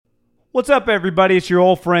What's up, everybody? It's your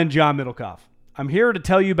old friend, John Middlecoff. I'm here to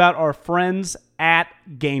tell you about our friends at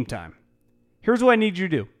Game Time. Here's what I need you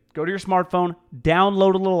to do. Go to your smartphone,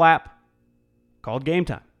 download a little app called Game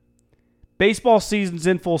Time. Baseball season's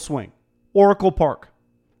in full swing. Oracle Park.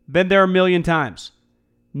 Been there a million times.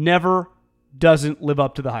 Never doesn't live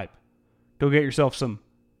up to the hype. Go get yourself some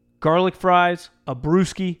garlic fries, a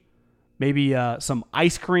brewski, maybe some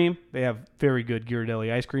ice cream. They have very good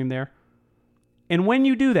Ghirardelli ice cream there. And when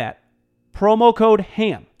you do that, promo code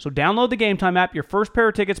HAM. So download the Game Time app. Your first pair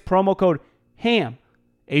of tickets, promo code HAM,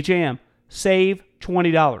 H-A-M, save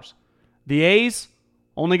 $20. The A's,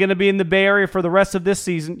 only going to be in the Bay Area for the rest of this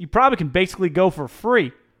season. You probably can basically go for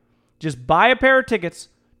free. Just buy a pair of tickets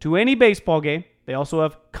to any baseball game. They also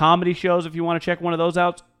have comedy shows if you want to check one of those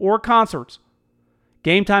out, or concerts.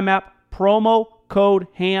 Game Time app, promo code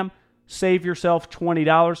HAM, save yourself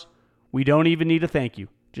 $20. We don't even need a thank you.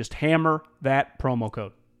 Just hammer that promo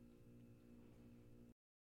code.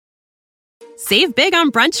 Save big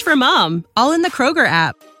on brunch for mom, all in the Kroger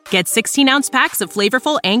app. Get 16-ounce packs of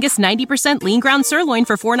flavorful Angus 90% lean ground sirloin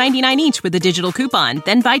for $4.99 each with a digital coupon.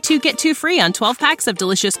 Then buy 2, get 2 free on 12 packs of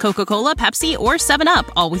delicious Coca-Cola, Pepsi, or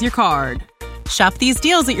 7-Up, all with your card. Shop these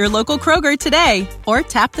deals at your local Kroger today, or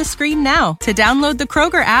tap the screen now to download the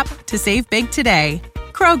Kroger app to save big today.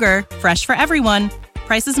 Kroger, fresh for everyone.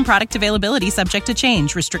 Prices and product availability subject to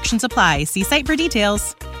change. Restrictions apply. See site for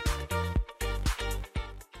details.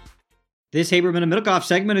 This Haberman and Middlecoff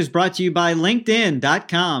segment is brought to you by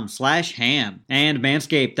LinkedIn.com/ham and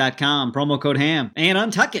Manscaped.com, promo code HAM, and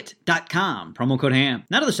Untuckit.com, promo code HAM.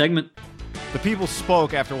 Now to the segment. The people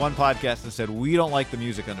spoke after one podcast and said, we don't like the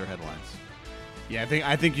music under headlines. Yeah,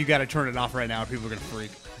 I think you got to turn it off right now or people are going to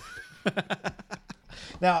freak.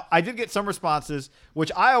 Now, I did get some responses,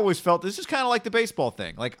 which I always felt this is kind of like the baseball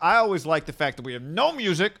thing. Like, I always like the fact that we have no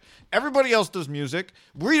music. Everybody else does music.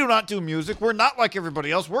 We do not do music. We're not like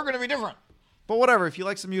everybody else. We're going to be different. But whatever. If you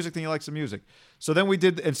like some music, then you like some music. So then we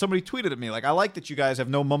did, and somebody tweeted at me, like, I like that you guys have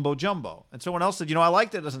no mumbo jumbo. And someone else said, I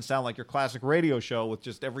like that it doesn't sound like your classic radio show with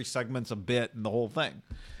just every segment's a bit and the whole thing.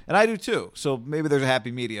 And I do too. So maybe there's a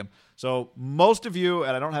happy medium. So most of you,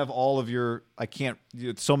 and I don't have all of your,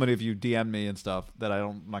 so many of you DM me and stuff that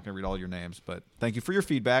I'm not going to read all your names, but thank you for your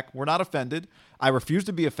feedback. We're not offended. I refuse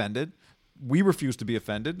to be offended. We refuse to be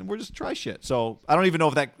offended, and we're just try shit. So I don't even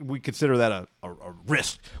know if we consider that a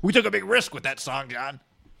risk. We took a big risk with that song, John.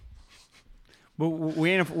 But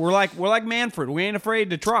we're like Manfred. We ain't afraid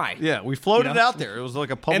to try. Yeah, we floated it out there. It was like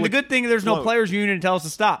a public. And the good thing, there's no players union to tell us to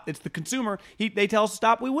stop. It's the consumer. They tell us to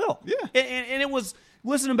stop, we will. Yeah. And it was,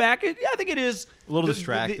 listening back, I think it is a little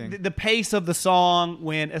distracting. The pace of the song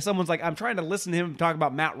when someone's like, I'm trying to listen to him talk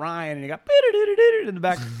about Matt Ryan, and you got in the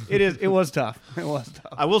back. It was tough. It was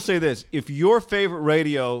tough. I will say this: if your favorite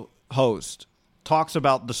radio host talks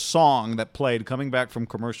about the song that played coming back from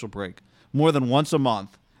commercial break more than once a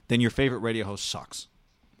month, then your favorite radio host sucks.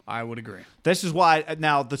 I would agree. This is why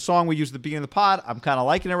now the song we used at the beginning of the pod, I'm kind of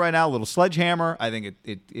liking it right now. A little Sledgehammer. I think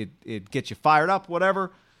it gets you fired up,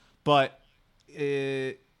 whatever. But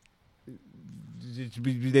they're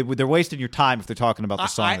wasting your time if they're talking about the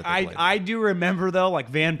song that they played. I do remember, though, like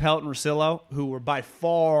Van Pelt and Russillo, who were by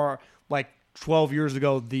far, like 12 years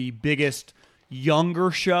ago, the biggest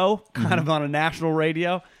younger show kind of on a national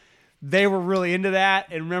radio. They were really into that.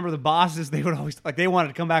 And remember the bosses, they would always, like, they wanted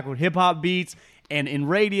to come back with hip-hop beats. And in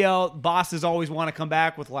radio, bosses always want to come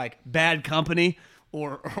back with, like, Bad Company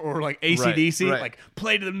or like AC/DC, right. Like,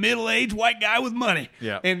 play to the middle-aged white guy with money.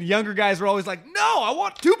 Yeah. And younger guys were always like, no, I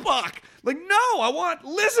want Tupac. Like, no, I want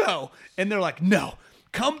Lizzo. And they're like, no,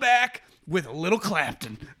 come back with a little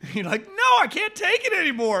Clapton. You're like, no, I can't take it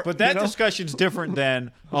anymore. But that discussion's different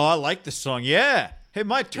than, oh, I like this song. Yeah. Hey,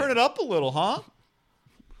 Mike, turn it up a little, huh?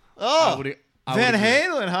 Oh, Van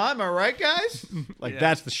Halen, huh? Am I right, guys?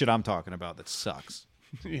 That's the shit I'm talking about. That sucks.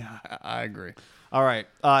 Yeah, I agree. All right,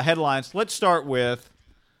 headlines. Let's start with,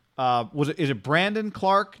 is it Brandon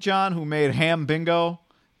Clark, John, who made Ham Bingo?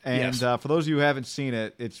 And yes. For those of you who haven't seen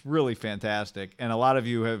it, it's really fantastic. And a lot of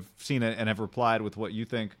you have seen it and have replied with what you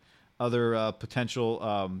think other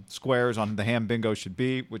potential squares on the Ham Bingo should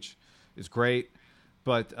be, which is great.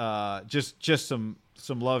 But just some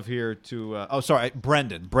love here to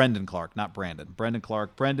Brendan Clark, not Brandon. Brendan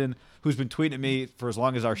Clark. Brendan, who's been tweeting at me for as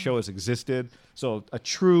long as our show has existed. So a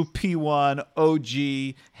true P1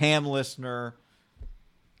 OG Ham listener.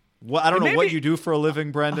 Well, I don't know Maybe- what you do for a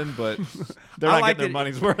living, Brendan, but they're I not liked getting their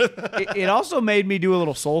it. money's worth. It also made me do a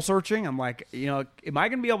little soul searching. I'm like, am I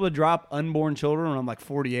going to be able to drop unborn children when I'm like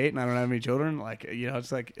 48 and I don't have any children? Like,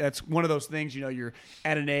 it's like, that's one of those things, you're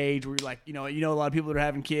at an age where you're like, a lot of people that are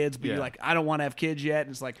having kids, but Yeah. you're like, I don't want to have kids yet.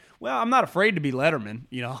 And it's like, well, I'm not afraid to be Letterman.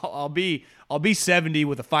 I'll be 70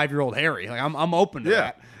 with a 5-year-old Harry. Like, I'm open to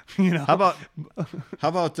Yeah. that. How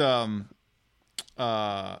about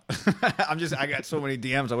I got so many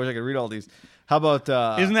DMs. I wish I could read all these. How about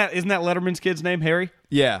Isn't that Letterman's kid's name, Harry?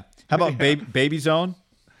 yeah. How about Baby Zone?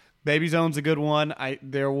 Baby Zone's a good one.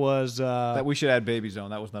 There was That we should add Baby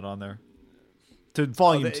Zone. That was not on there. To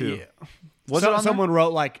volume 2. yeah. Was it on there? Someone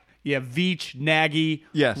wrote like, Veach, Nagy,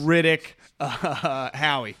 Yes. Riddick,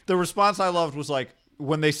 Howie. The response I loved was like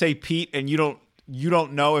when they say Pete and you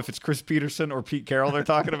don't know if it's Chris Peterson or Pete Carroll they're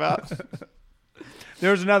talking about. There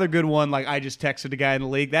was another good one. Like, I just texted a guy in the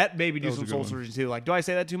league. That maybe do was some a good soul one. searching too. Like, do I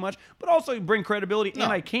say that too much? But also bring credibility,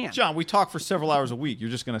 and I can. John, we talk for several hours a week. You're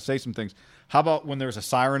just going to say some things. How about when there's a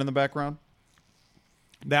siren in the background?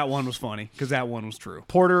 That one was funny because that one was true.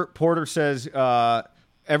 Porter says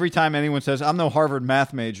every time anyone says, I'm no Harvard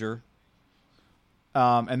math major.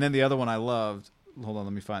 And then the other one I loved. Hold on,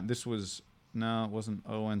 let me find. This was no, it wasn't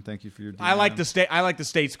Owen. Thank you for your. DM. I like the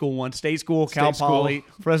state school one. State school, Cal State Poly,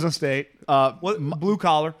 Fresno State. Blue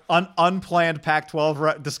collar. Unplanned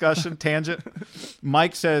Pac-12 discussion tangent.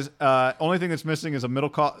 Mike says only thing that's missing is a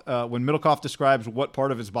Middlecoff when Middlecoff describes what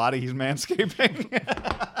part of his body he's manscaping.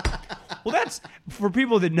 Well, that's for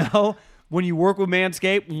people that know. When you work with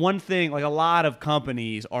Manscaped, one thing, like a lot of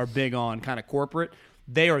companies are big on kind of corporate.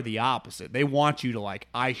 They are the opposite. They want you to like,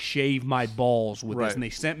 I shave my balls with Right. this. And they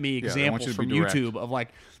sent me Yeah, they want examples you to from be direct. YouTube of like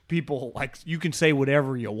people, like you can say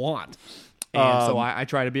whatever you want. And so I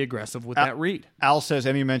try to be aggressive with that read. Al says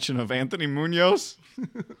any mention of Anthony Munoz.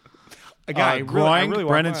 A guy, groin. really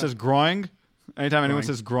Brendan says groin. Anytime anyone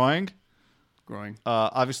says groin. growing.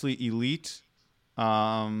 Obviously elite.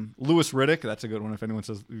 Lewis Riddick. That's a good one. If anyone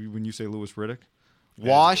says when you say Lewis Riddick,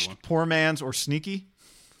 washed, poor man's, or sneaky.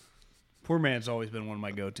 Poor man's always been one of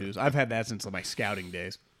my go-tos. I've had that since my scouting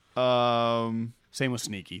days. Um, Same with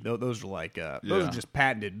sneaky. Those are like those Yeah. are just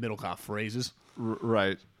patented Middlecoff phrases.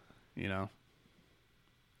 right.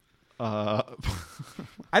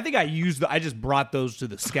 I think I just brought those to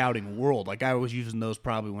the scouting world. Like I was using those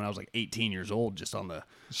probably when I was like 18 years old, just on the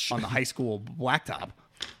high school blacktop.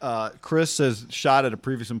 Chris says shot at a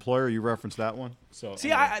previous employer. You referenced that one. So See,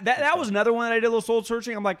 that was another one that I did a little soul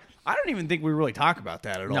searching. I'm like, I don't even think we really talk about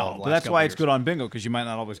that at all. no, but that's why it's good on bingo because you might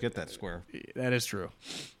not always get that square. That is true.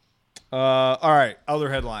 All right, other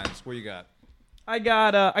headlines. What you got? I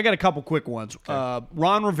got a couple quick ones.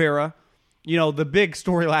 Ron Rivera, the big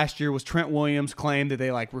story last year was Trent Williams claimed that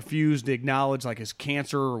they like refused to acknowledge like his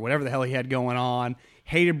cancer or whatever the hell he had going on.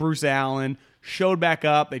 Hated Bruce Allen. Showed back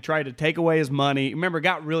up. They tried to take away his money. Remember, it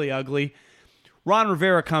got really ugly. Ron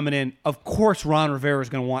Rivera coming in. Of course, Ron Rivera is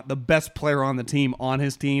going to want the best player on the team on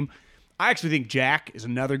his team. I actually think Jack is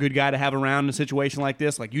another good guy to have around in a situation like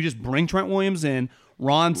this. Like, you just bring Trent Williams in,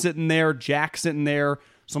 Ron sitting there, Jack sitting there,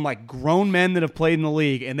 some like grown men that have played in the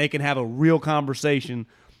league, and they can have a real conversation.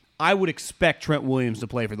 I would expect Trent Williams to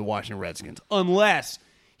play for the Washington Redskins, unless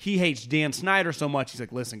he hates Dan Snyder so much. He's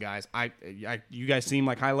like, listen, guys, you guys seem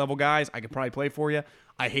like high-level guys. I could probably play for you.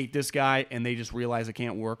 I hate this guy, and they just realize it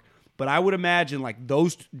can't work. But I would imagine, like,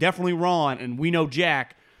 those definitely Ron, and we know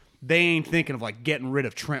Jack, they ain't thinking of, like, getting rid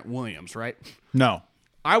of Trent Williams, right? No.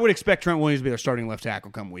 I would expect Trent Williams to be their starting left tackle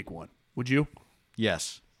come week 1. Would you?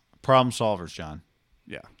 Yes. Problem solvers, John.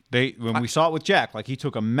 Yeah. When we saw it with Jack, like he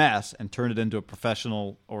took a mess and turned it into a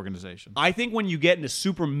professional organization. I think when you get into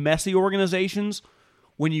super messy organizations,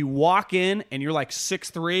 when you walk in and you're like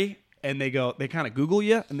 6'3", and they kind of Google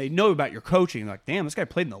you, and they know about your coaching, like, damn, this guy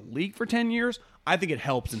played in the league for 10 years. I think it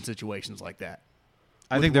helps in situations like that.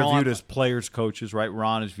 I think they're viewed as players' coaches, right?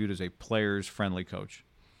 Ron is viewed as a players-friendly coach.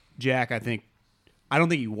 Jack, I don't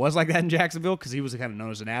think he was like that in Jacksonville because he was kind of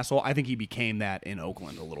known as an asshole. I think he became that in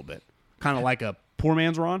Oakland a little bit. Kind of like a poor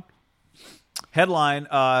man's Ron. Headline,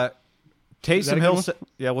 Taysom Hill.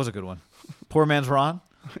 Yeah, it was a good one. Poor man's Ron?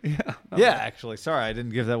 Yeah, actually. Sorry, I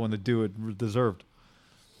didn't give that one the due it deserved.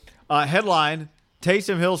 Headline,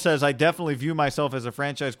 Taysom Hill says, I definitely view myself as a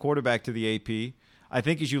franchise quarterback to the AP. I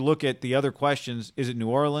think as you look at the other questions, is it New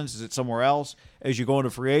Orleans? Is it somewhere else? As you go into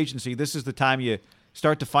free agency, this is the time you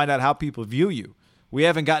start to find out how people view you. We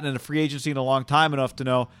haven't gotten into free agency in a long time enough to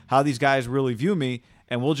know how these guys really view me,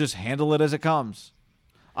 and we'll just handle it as it comes.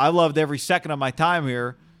 I loved every second of my time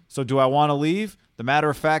here, so do I want to leave? The matter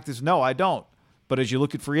of fact is no, I don't. But as you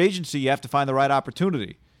look at free agency, you have to find the right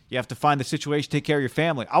opportunity. You have to find the situation, take care of your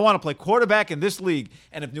family. I want to play quarterback in this league.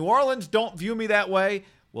 And if New Orleans don't view me that way,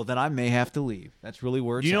 well, then I may have to leave. That's really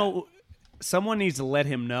where it's You at. know, someone needs to let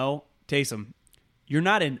him know, Taysom, you're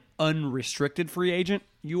not an unrestricted free agent.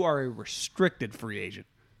 You are a restricted free agent.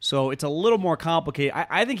 So it's a little more complicated.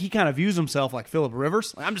 I think he kind of views himself like Phillip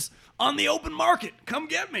Rivers. Like, I'm just on the open market. Come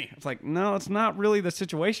get me. It's like, no, it's not really the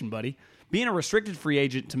situation, buddy. Being a restricted free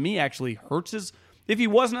agent, to me, actually hurts his... If he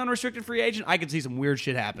was an unrestricted free agent, I could see some weird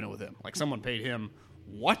shit happening with him. Like someone paid him,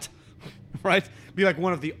 what? Right? Be like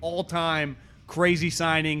one of the all-time crazy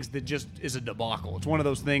signings that just is a debacle. It's one of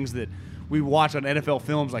those things that we watched on NFL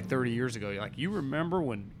films like 30 years ago. You're like, you remember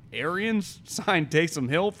when Arians signed Taysom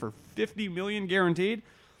Hill for $50 million guaranteed?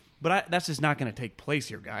 But that's just not going to take place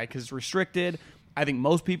here, guy, because it's restricted. I think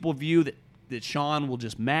most people view that Sean will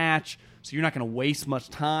just match, so you're not going to waste much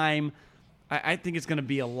time. I think it's going to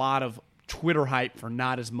be a lot of Twitter hype for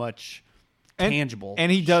not as much tangible.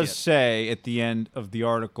 And he does shit. say at the end of the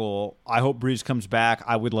article, I hope Breeze comes back.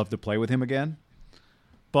 I would love to play with him again.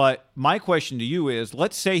 But my question to you is,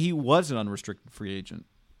 let's say he was an unrestricted free agent.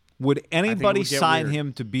 Would anybody would get sign weird.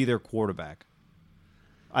 him to be their quarterback?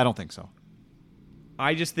 I don't think so.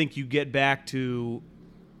 I just think you get back to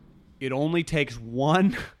it only takes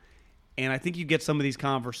one, and I think you get some of these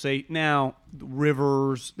conversations. Now,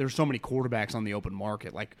 Rivers, there's so many quarterbacks on the open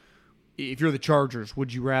market. Like, if you're the Chargers,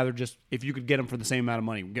 would you rather just, if you could get him for the same amount of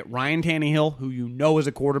money, get Ryan Tannehill, who you know is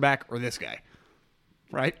a quarterback, or this guy,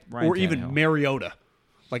 right? Ryan or even Tannehill. Mariota.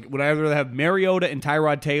 Like, would I rather have Mariota and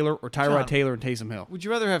Tyrod Taylor, or Tyrod John. Taylor and Taysom Hill? Would you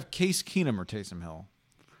rather have Case Keenum or Taysom Hill?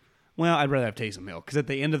 Well, I'd rather have Taysom Hill, because at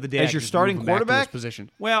the end of the day, As I your could just starting move him back to his quarterback?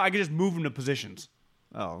 position. Well, I could just move him to positions.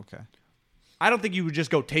 Oh, okay. I don't think you would just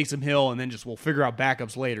go Taysom Hill and then just we'll figure out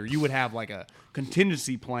backups later. You would have like a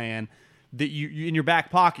contingency plan that you in your back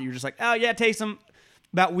pocket. You're just like, oh yeah, Taysom,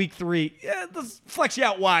 about week 3, let's flex you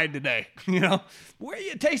out wide today. You know, where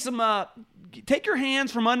you Taysom, take your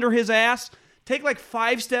hands from under his ass, take like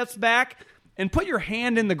 5 steps back, and put your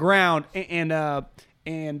hand in the ground. And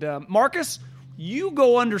Marcus, you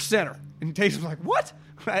go under center. And Taysom's like, what?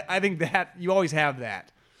 I think that you always have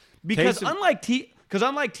that because Taysom-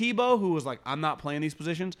 unlike Tebow, who was like, I'm not playing these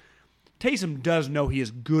positions, Taysom does know he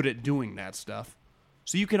is good at doing that stuff.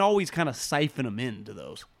 So you can always kind of siphon him into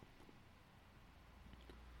those.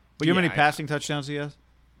 Do you know how Yeah, many passing touchdowns he has?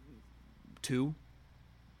 2,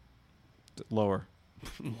 Lower.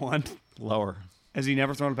 1. Lower. Has he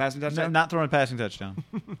never thrown a passing touchdown? Not throwing a passing touchdown.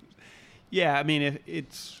 Yeah, I mean,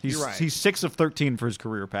 you're right. He's 6 of 13 for his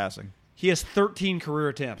career passing. He has 13 career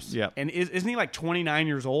attempts. Yep. And isn't he like 29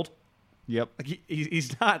 years old? Yep. Like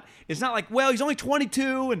he's not. It's not like, well, he's only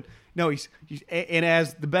 22, and no, he's and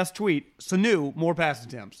as the best tweet, Sanu, more pass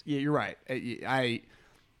attempts. Yeah, you're right. I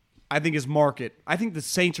think his market. I think the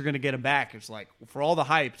Saints are going to get him back. It's like for all the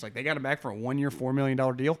hype, it's like they got him back for a 1-year, $4 million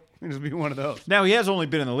deal. It'll be one of those. Now, he has only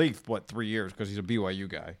been in the league for, 3 years because he's a BYU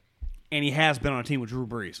guy. And he has been on a team with Drew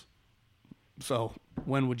Brees. So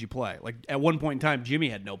when would you play? Like at one point in time, Jimmy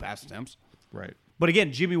had no pass attempts. Right. But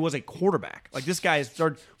again, Jimmy was a quarterback. Like this guy has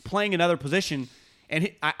started playing another position,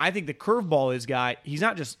 and I think the curveball is guy. He's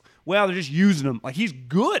not just they're just using him. Like he's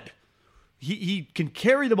good. He can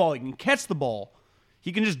carry the ball. He can catch the ball.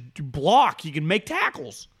 He can just block. He can make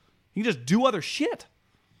tackles. He can just do other shit.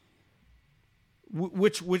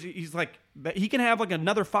 Which he's like he can have like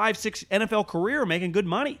another 5-6 NFL career making good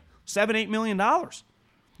money, $7-8 million.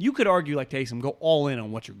 You could argue like Taysom, go all in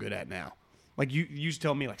on what you're good at now. Like you used to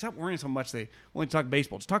tell me, like, stop worrying so much they only talk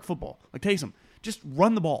baseball. Just talk football. Like Taysom, just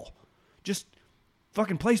run the ball. Just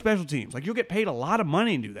fucking play special teams. Like you'll get paid a lot of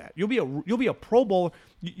money and do that. You'll be a Pro Bowler.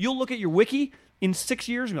 You'll look at your wiki in 6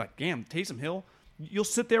 years and be like, damn, Taysom Hill. You'll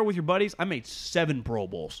sit there with your buddies. I made 7 Pro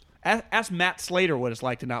Bowls. Ask Matt Slater what it's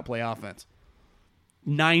like to not play offense.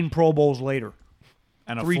 9 Pro Bowls later,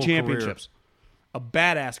 And a 3 full championships. A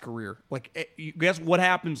badass career. Like, guess what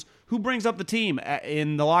happens? Who brings up the team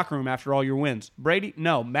in the locker room after all your wins? Brady?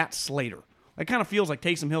 No, Matt Slater. It kind of feels like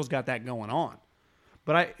Taysom Hill's got that going on.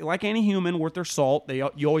 But like any human worth their salt,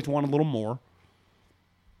 you always want a little more.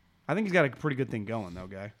 I think he's got a pretty good thing going, though,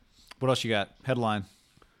 guy. What else you got? Headline.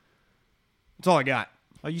 That's all I got.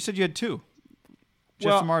 Oh, you said you had 2. Jeff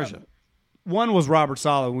Well, Samardzija. One was Robert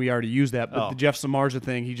Saleh, and we already used that. But Oh. the Jeff Samardzija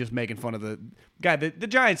thing, he's just making fun of the guy. The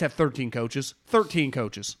Giants have 13 coaches. 13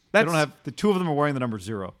 coaches. They don't have the 2 of them are wearing the number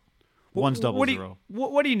 0. One's double what do 0.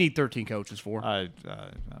 What do you need 13 coaches for? I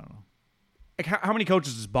don't know. Like, how many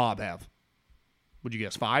coaches does Bob have? Would you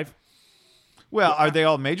guess 5? Well, are they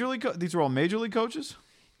all major league? These are all major league coaches.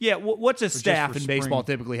 Yeah. What's a staff for in baseball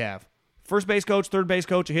spring? typically have? First base coach, third base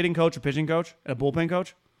coach, a hitting coach, a pitching coach, and a bullpen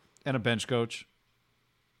coach. And a bench coach.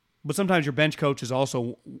 But sometimes your bench coach is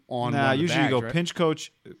also on. Nah, one of the usually bags, you go right? pinch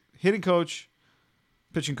coach, hitting coach,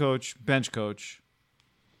 pitching coach, bench coach,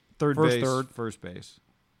 third first base,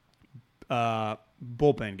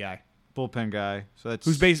 bullpen guy. bullpen guy. So that's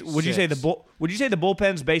Who's would you say six. would you say the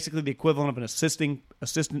bullpen's basically the equivalent of an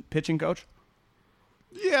assistant pitching coach?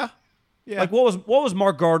 Yeah. Like what was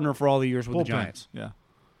Mark Gardner for all the years with bullpen. the Giants? Yeah.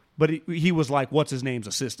 But he was like what's his name's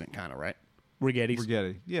assistant kind of, right? Righetti's.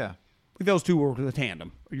 Yeah. Like those two work with a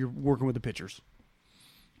tandem. You're working with the pitchers.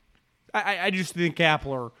 I just think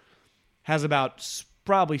Kapler has about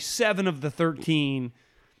probably 7 of the 13.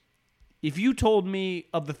 If you told me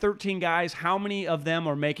of the 13 guys, how many of them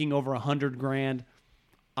are making over $100,000,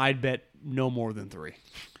 I'd bet no more than 3.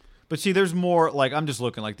 But see, there's more. Like I'm just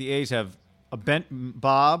looking. Like the A's have a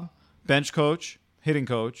bench coach, hitting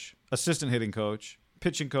coach, assistant hitting coach,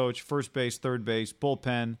 pitching coach, first base, third base,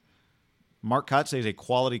 bullpen. Mark Kotsay is a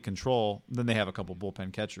quality control. Then they have a couple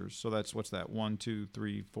bullpen catchers. So that's what's that? 1, 2,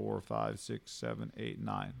 3, 4, 5, 6, 7, 8,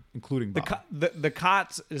 9, including Bob. The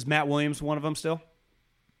Cots, is Matt Williams one of them still?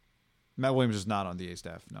 Matt Williams is not on the A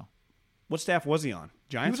staff. No, What staff was he on?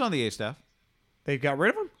 he Giants? was on the A staff. They got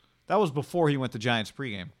rid of him? That was before he went to Giants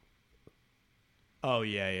pregame. Oh,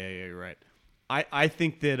 yeah, you're right. I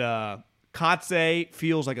think that Kotsay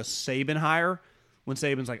feels like a Saban hire when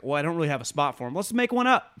Saban's like, well, I don't really have a spot for him. Let's make one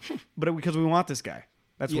up. But because we want this guy.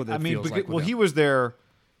 That's what it feels like. Well, he was there.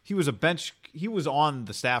 He was a bench. He was on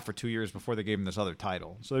the staff for 2 years before they gave him this other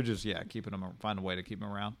title. So they're just, keeping him, find a way to keep him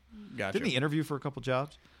around. Gotcha. Didn't he interview for a couple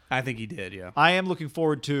jobs? I think he did, yeah. I am looking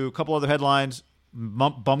forward to a couple other headlines.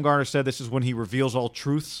 Bumgarner said this is when he reveals all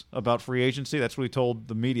truths about free agency. That's what he told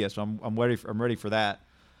the media. So I'm ready for that.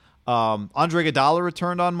 Andre Iguodala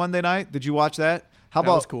returned on Monday night. Did you watch that? How That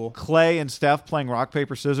was about cool. Clay and Steph playing rock,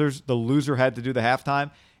 paper, scissors? The loser had to do the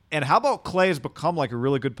halftime. And how about Clay has become like a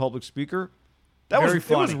really good public speaker? It was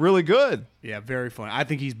funny. really good. Yeah, very funny. I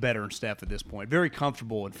think he's better than Steph at this point. Very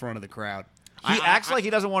comfortable in front of the crowd. He acts like he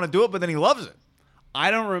doesn't want to do it, but then he loves it. I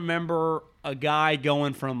don't remember a guy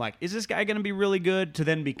going from like, is this guy going to be really good to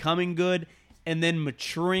then becoming good and then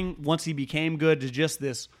maturing once he became good to just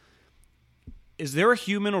this. Is there a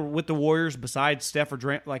human with the Warriors besides Steph or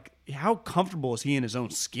Draymond? Like, how comfortable is he in his own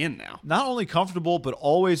skin now? Not only comfortable, but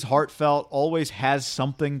always heartfelt, always has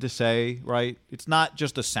something to say, right? It's not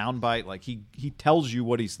just a soundbite. Like, he tells you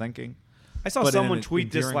what he's thinking. I saw but in someone an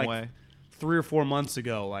tweet this endearing like way. 3 or 4 months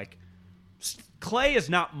ago. Like, Clay is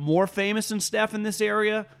not more famous than Steph in this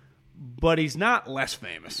area, but he's not less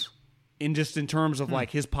famous in terms of like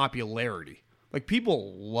his popularity. Like,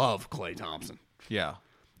 people love Klay Thompson. Yeah.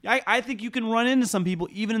 I think you can run into some people,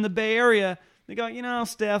 even in the Bay Area. They go,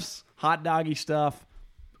 Steph's hot doggy stuff.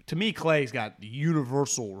 To me, Clay's got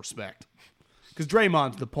universal respect. Because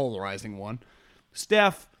Draymond's the polarizing one.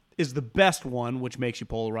 Steph is the best one, which makes you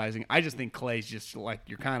polarizing. I just think Clay's just like,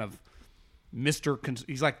 you're kind of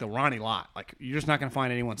he's like the Ronnie Lott. Like, you're just not going to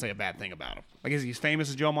find anyone say a bad thing about him. Like, is he as famous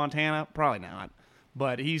as Joe Montana? Probably not.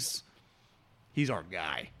 But he's our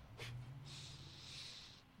guy.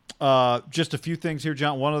 Just a few things here,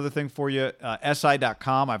 John. One other thing for you.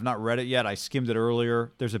 SI.com. I've not read it yet. I skimmed it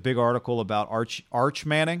earlier. There's a big article about Arch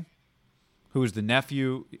Manning, who is the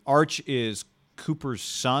nephew. Arch is Cooper's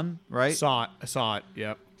son, right? I saw it.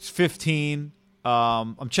 Yep. He's 15.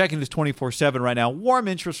 I'm checking his 24/7 right now. Warm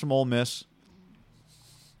interest from Ole Miss.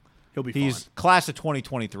 He'll be He's fine. class of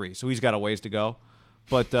 2023, so he's got a ways to go.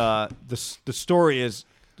 But the story is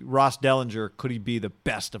Ross Dellinger, could he be the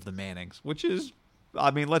best of the Mannings? Which is,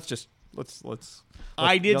 I mean, let's.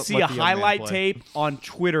 I did see let a the young man highlight play. tape on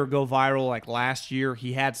Twitter go viral like last year.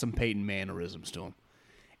 He had some Peyton mannerisms to him,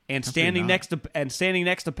 and standing next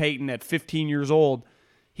to Peyton at 15 years old,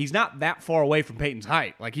 he's not that far away from Peyton's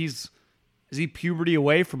height. Like is he puberty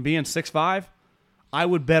away from being 6'5"? I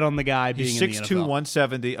would bet on the guy being He's in the 6'2", NFL.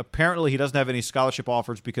 170. Apparently, he doesn't have any scholarship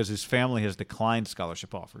offers because his family has declined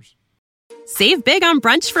scholarship offers. Save big on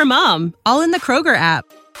brunch for mom, all in the Kroger app.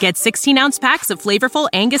 Get 16-ounce packs of flavorful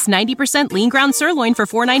Angus 90% lean ground sirloin for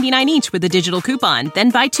 $4.99 each with a digital coupon. Then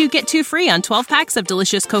buy 2, get 2 free on 12 packs of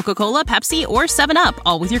delicious Coca-Cola, Pepsi, or 7-Up,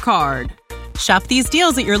 all with your card. Shop these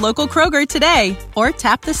deals at your local Kroger today, or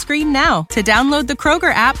tap the screen now to download the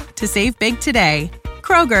Kroger app to save big today.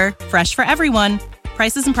 Kroger, fresh for everyone.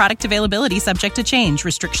 Prices and product availability subject to change.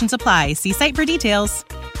 Restrictions apply. See site for details.